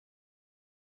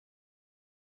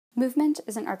Movement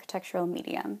is an architectural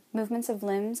medium. Movements of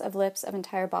limbs, of lips, of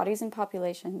entire bodies and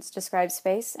populations describe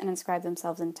space and inscribe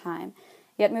themselves in time.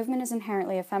 Yet movement is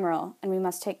inherently ephemeral, and we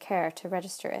must take care to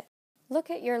register it. Look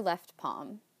at your left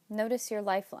palm. Notice your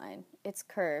lifeline, its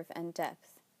curve and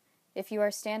depth. If you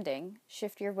are standing,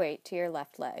 shift your weight to your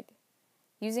left leg.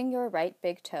 Using your right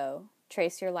big toe,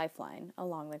 trace your lifeline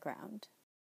along the ground.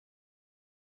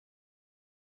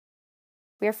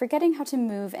 We are forgetting how to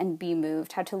move and be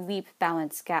moved, how to leap,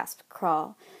 balance, gasp,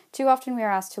 crawl. Too often we are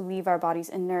asked to leave our bodies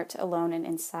inert, alone and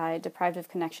inside, deprived of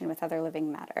connection with other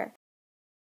living matter.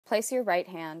 Place your right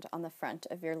hand on the front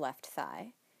of your left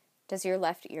thigh. Does your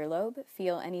left earlobe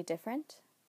feel any different?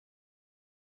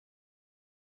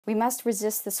 We must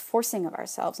resist this forcing of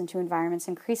ourselves into environments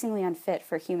increasingly unfit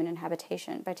for human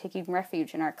inhabitation by taking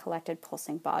refuge in our collected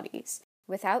pulsing bodies.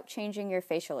 Without changing your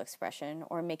facial expression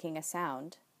or making a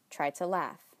sound, try to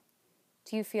laugh.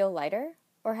 Do you feel lighter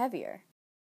or heavier?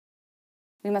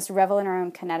 We must revel in our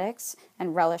own kinetics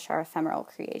and relish our ephemeral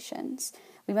creations.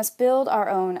 We must build our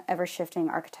own ever-shifting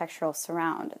architectural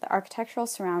surround. The architectural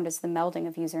surround is the melding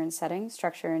of user and setting,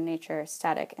 structure and nature,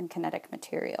 static and kinetic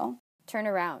material. Turn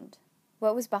around.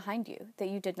 What was behind you that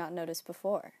you did not notice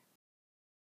before?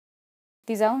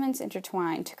 These elements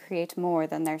intertwine to create more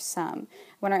than their sum.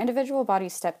 When our individual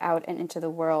bodies step out and into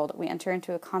the world, we enter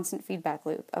into a constant feedback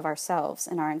loop of ourselves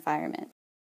and our environment.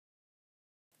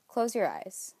 Close your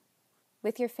eyes.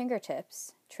 With your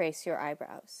fingertips, trace your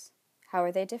eyebrows. How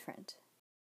are they different?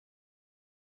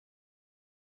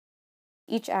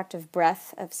 Each act of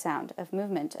breath, of sound, of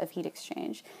movement, of heat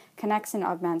exchange connects and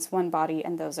augments one body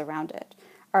and those around it.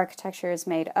 Architecture is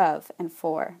made of and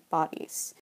for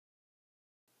bodies.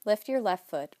 Lift your left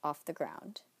foot off the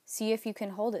ground. See if you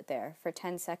can hold it there for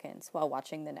 10 seconds while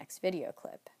watching the next video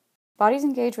clip. Bodies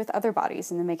engage with other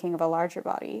bodies in the making of a larger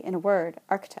body. In a word,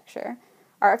 architecture.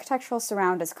 Our architectural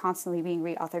surround is constantly being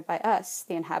reauthored by us,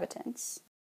 the inhabitants.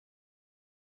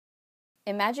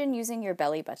 Imagine using your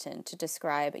belly button to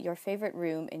describe your favorite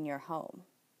room in your home.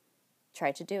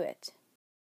 Try to do it.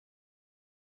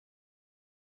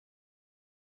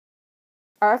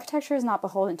 Our architecture is not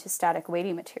beholden to static,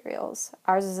 weighty materials.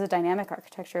 Ours is a dynamic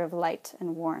architecture of light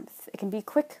and warmth. It can be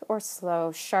quick or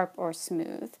slow, sharp or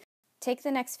smooth. Take the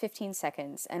next 15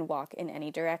 seconds and walk in any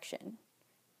direction.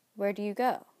 Where do you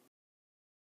go?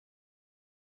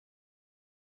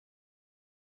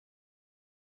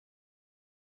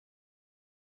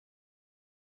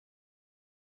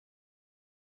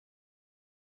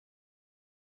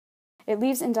 It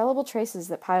leaves indelible traces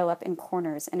that pile up in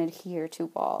corners and adhere to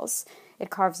walls. It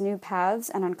carves new paths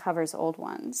and uncovers old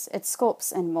ones. It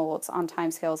sculpts and molds on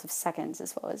timescales of seconds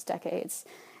as well as decades.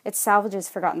 It salvages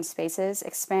forgotten spaces,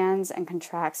 expands and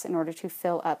contracts in order to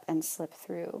fill up and slip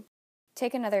through.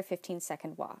 Take another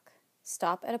 15-second walk.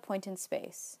 Stop at a point in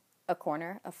space, a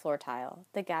corner, a floor tile,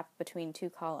 the gap between two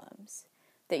columns,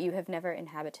 that you have never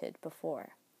inhabited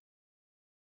before.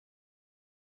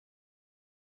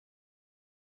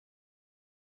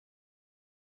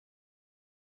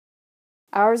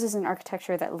 Ours is an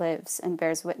architecture that lives and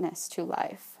bears witness to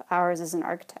life. Ours is an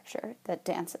architecture that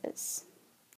dances.